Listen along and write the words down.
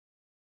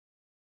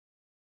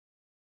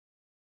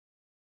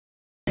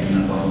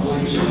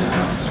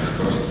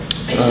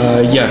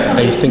Yeah,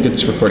 I think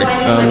it's recording.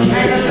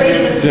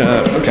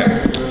 Okay.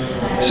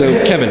 So,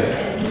 Kevin,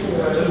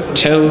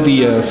 tell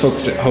the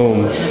folks at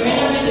home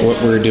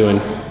what we're doing.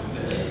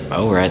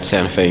 Well, we're at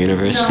Santa Fe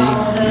University,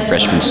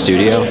 freshman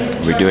studio.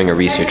 We're doing a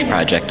research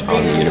project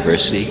on the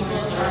university,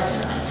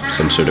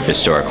 some sort of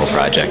historical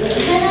project.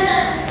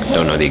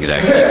 Don't know the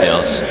exact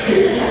details.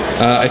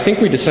 I think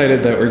we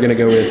decided that we're going to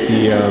go with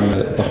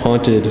the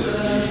haunted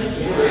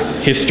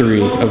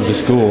history of the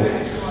school.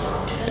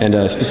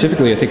 And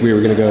specifically, I think we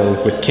were going to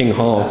go with King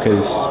Hall,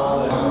 because...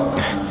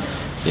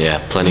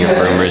 Yeah, plenty of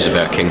rumors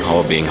about King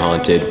Hall being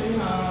haunted.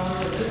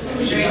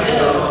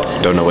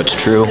 Don't know what's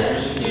true.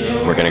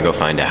 We're going to go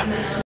find out.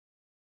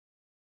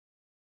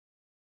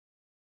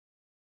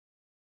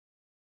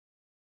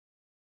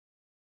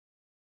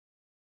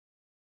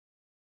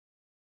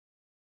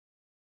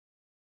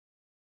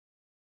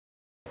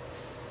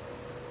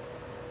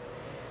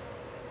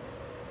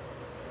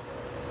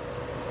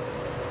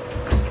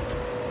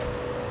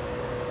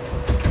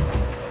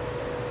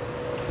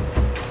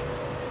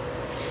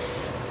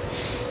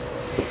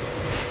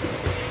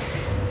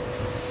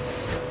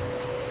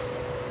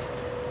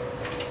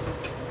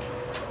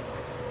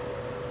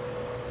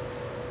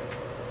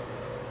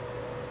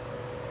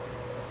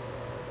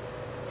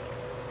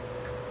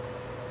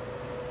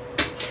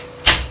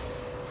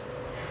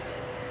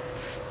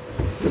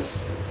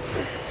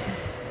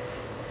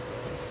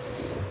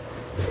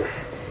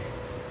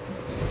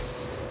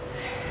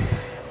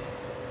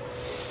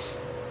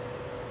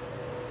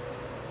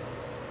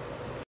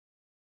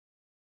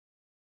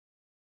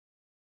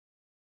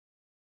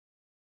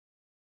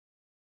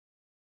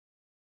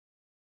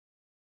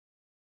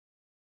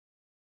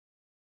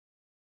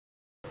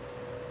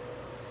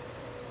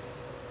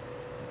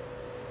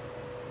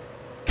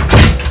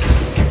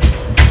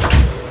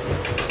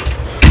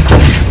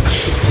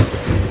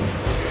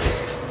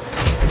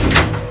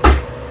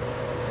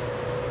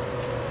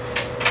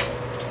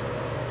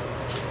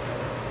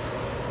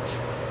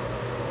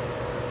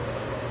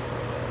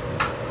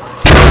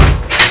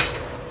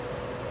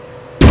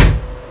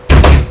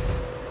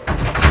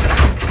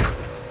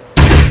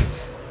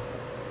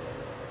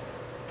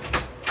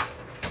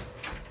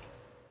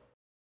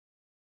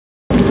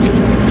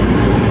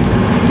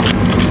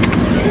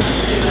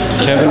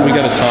 Kevin, we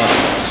gotta talk.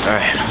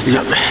 Alright, what's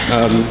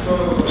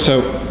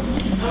up?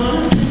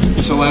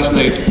 So last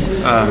night,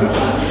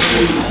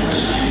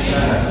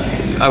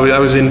 I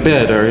was in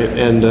bed, all right,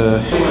 and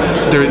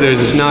there's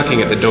this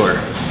knocking at the door,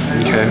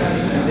 okay?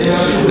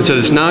 And so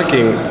this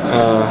knocking,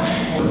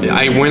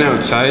 I went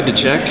outside to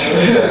check,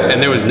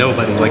 and there was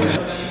nobody,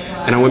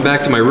 and I went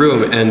back to my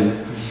room,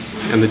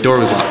 and the door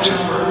was locked.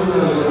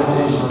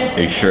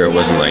 Are you sure it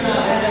wasn't like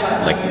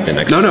the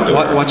next No, door?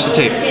 watch the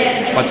tape.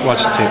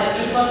 Watch the tape.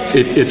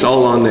 It's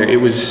all on there.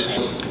 It was...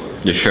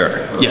 You're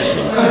sure? Yes.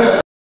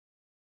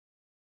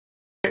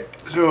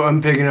 So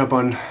I'm picking up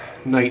on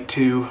night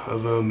 2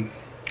 of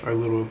our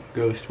little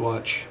ghost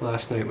watch.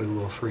 Last night was a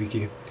little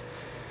freaky.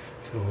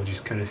 So we'll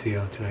just kind of see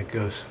how tonight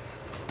goes.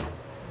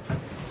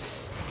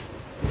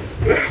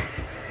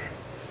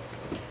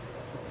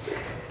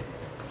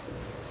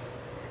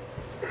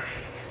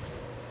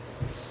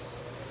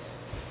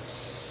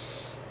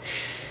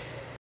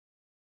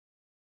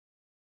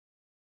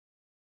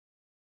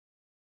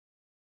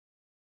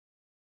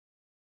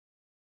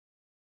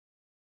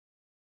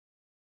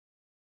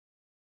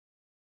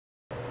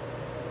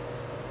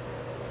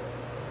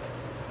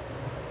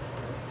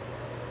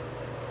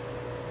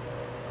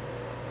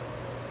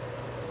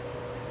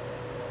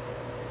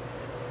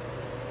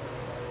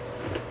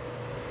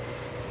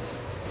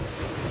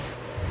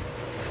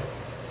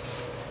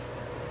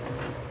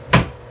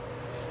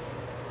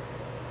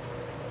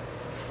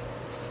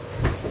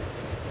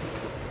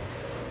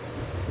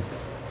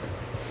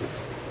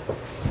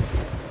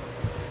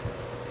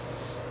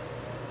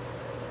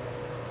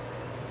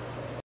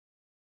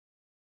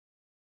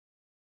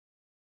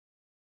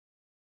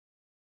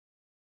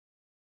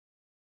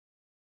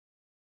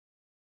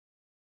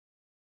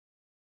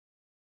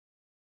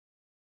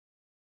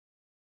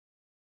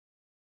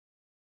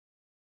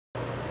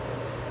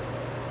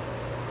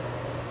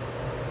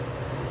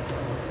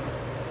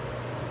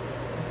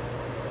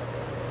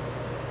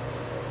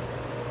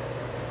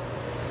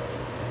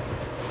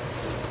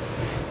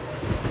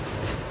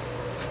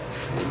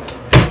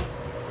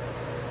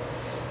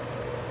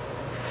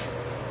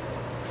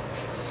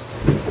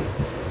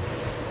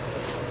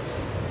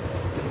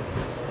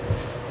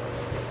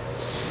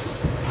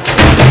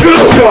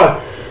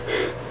 God!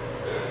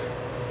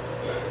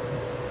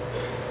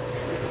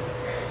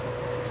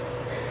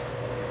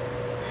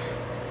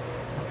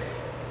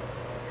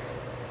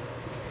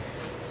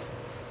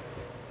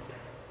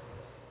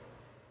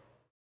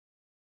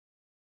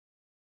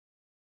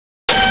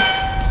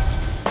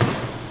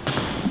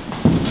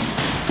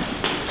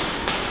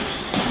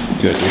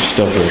 Good, you're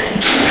still here.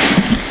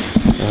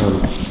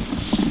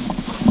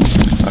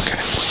 Okay.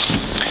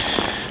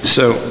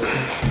 So,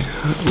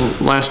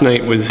 last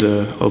night was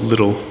a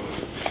little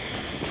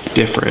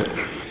different.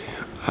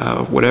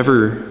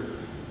 Whatever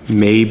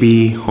may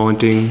be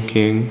haunting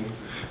King,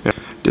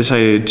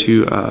 decided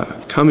to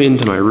come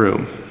into my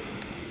room,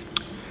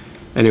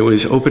 and it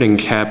was opening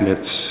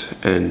cabinets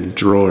and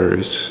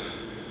drawers.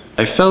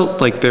 I felt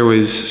like there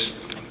was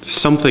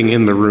something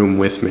in the room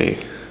with me.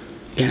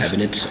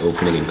 Cabinets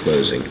opening and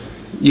closing.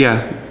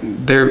 Yeah,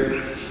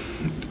 there.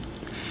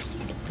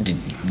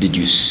 Did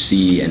you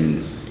see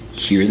and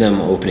hear them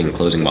opening and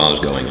closing while it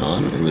was going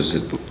on, or was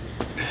it?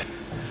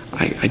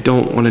 I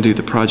don't want to do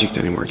the project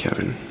anymore,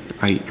 Kevin.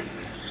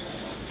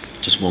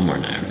 Just one more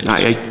night. Right?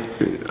 I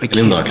I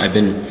can't. mean, look, I've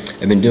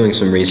been doing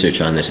some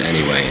research on this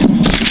anyway.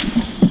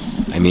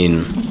 I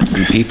mean,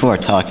 when people are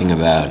talking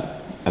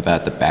about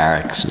the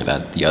barracks and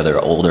about the other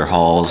older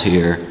halls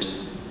here,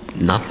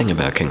 nothing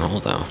about King Hall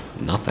though.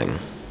 Nothing.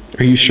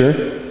 Are you sure?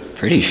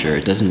 Pretty sure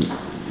it doesn't.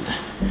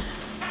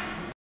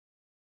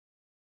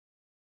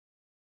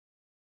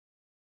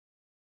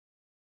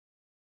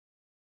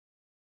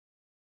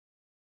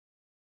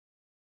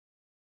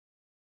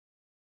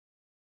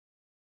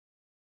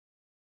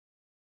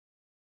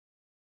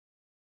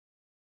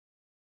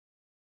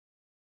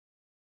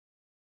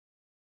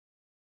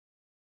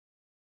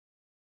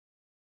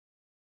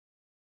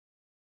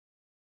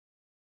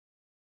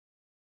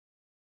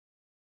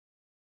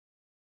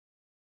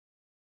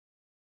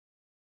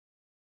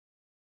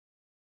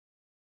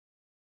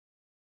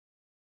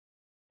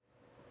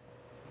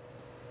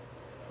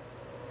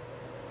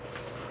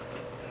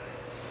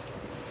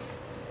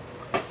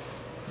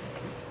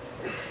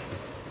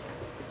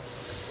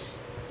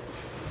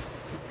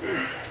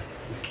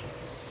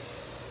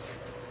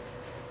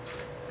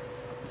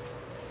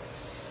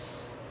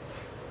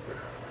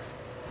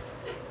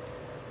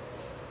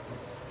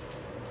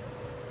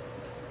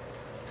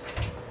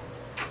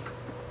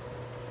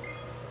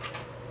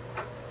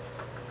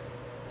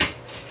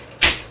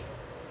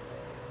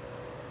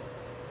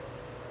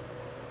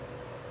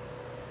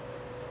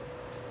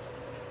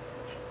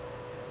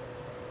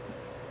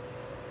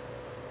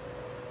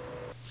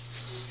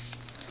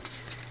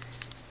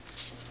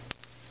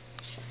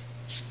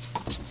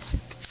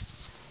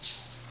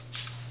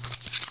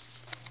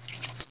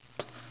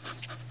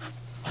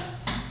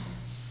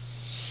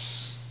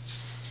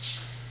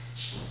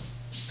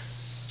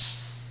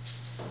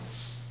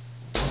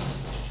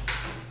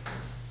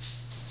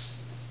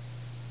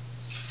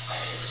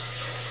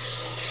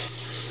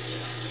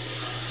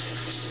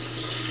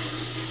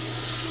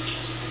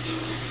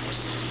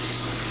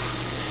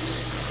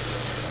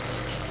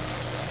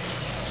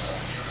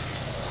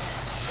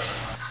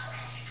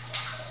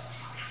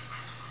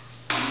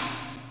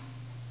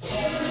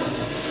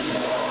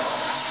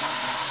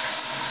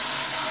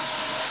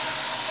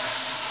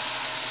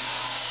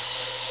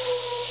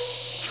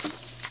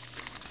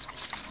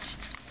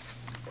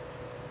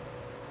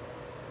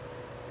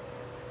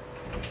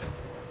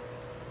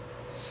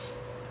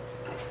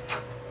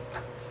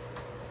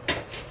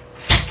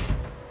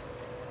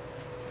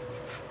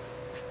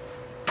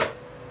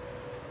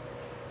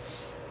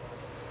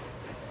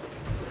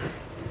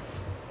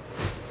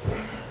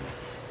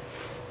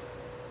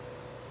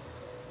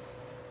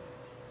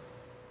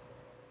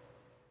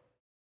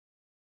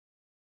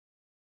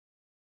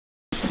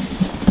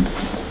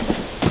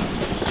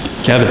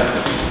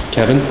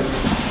 Kevin,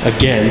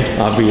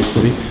 again,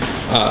 obviously.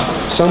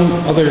 Some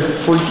other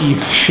freaky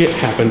shit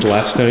happened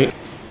last night.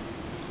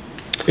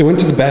 I went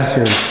to the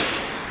bathroom,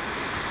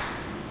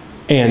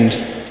 and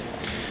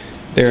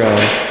there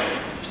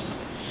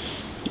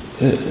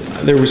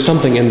was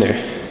something in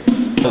there.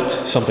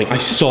 Something. I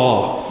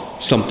saw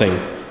something.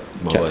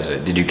 What was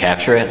it? Did you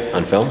capture it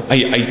on film?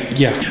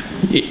 Yeah.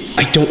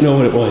 I don't know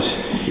what it was.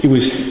 It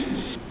was.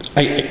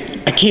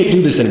 I can't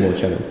do this anymore,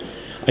 Kevin.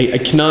 I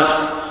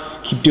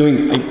cannot keep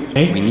doing.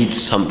 We need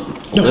a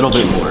little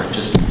bit more.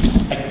 Just.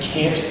 I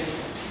can't.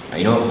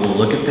 You know what? We'll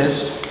look at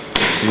this,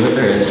 see what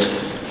there is.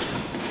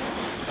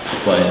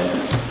 But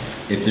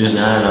if there's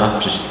not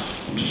enough, just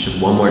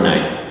one more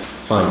night.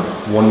 Fine.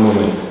 One more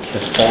night.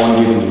 That's all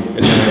I'm giving you,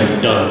 and then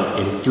I'm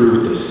done and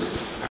through with this.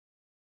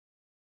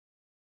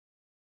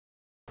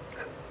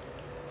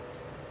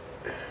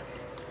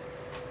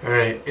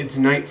 Alright, it's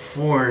night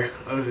 4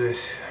 of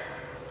this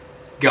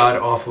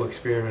god-awful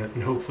experiment,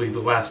 and hopefully the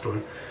last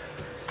one.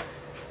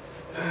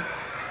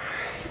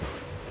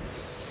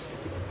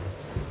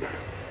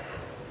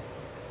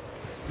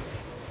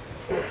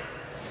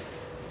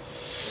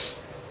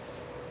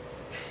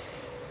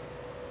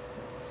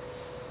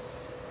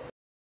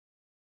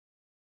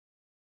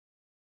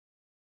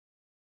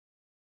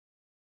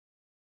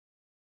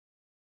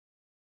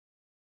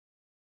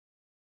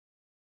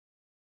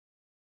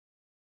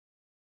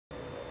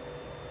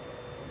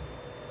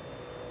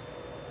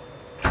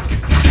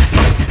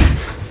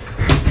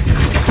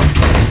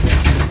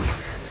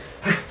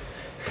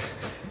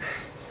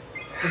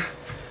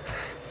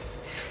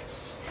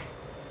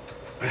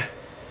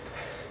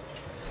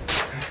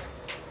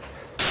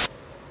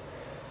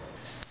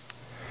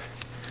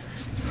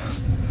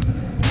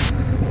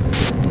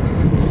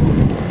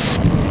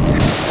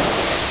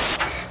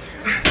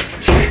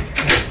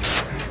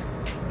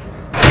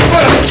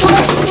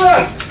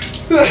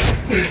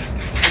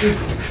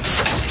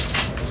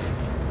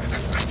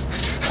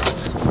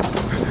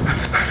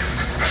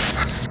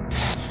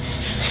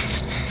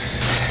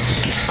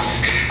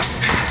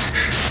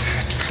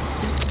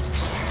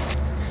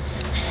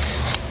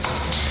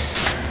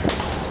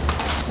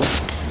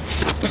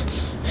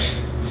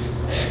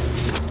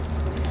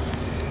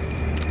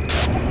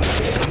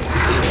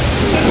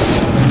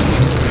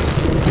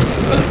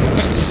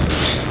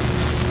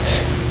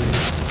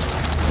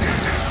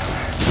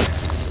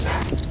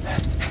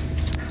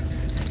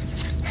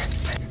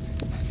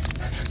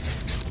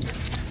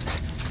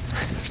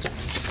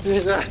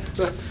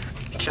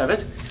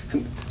 Kevin?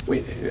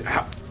 Wait,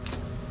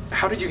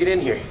 how did you get in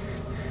here?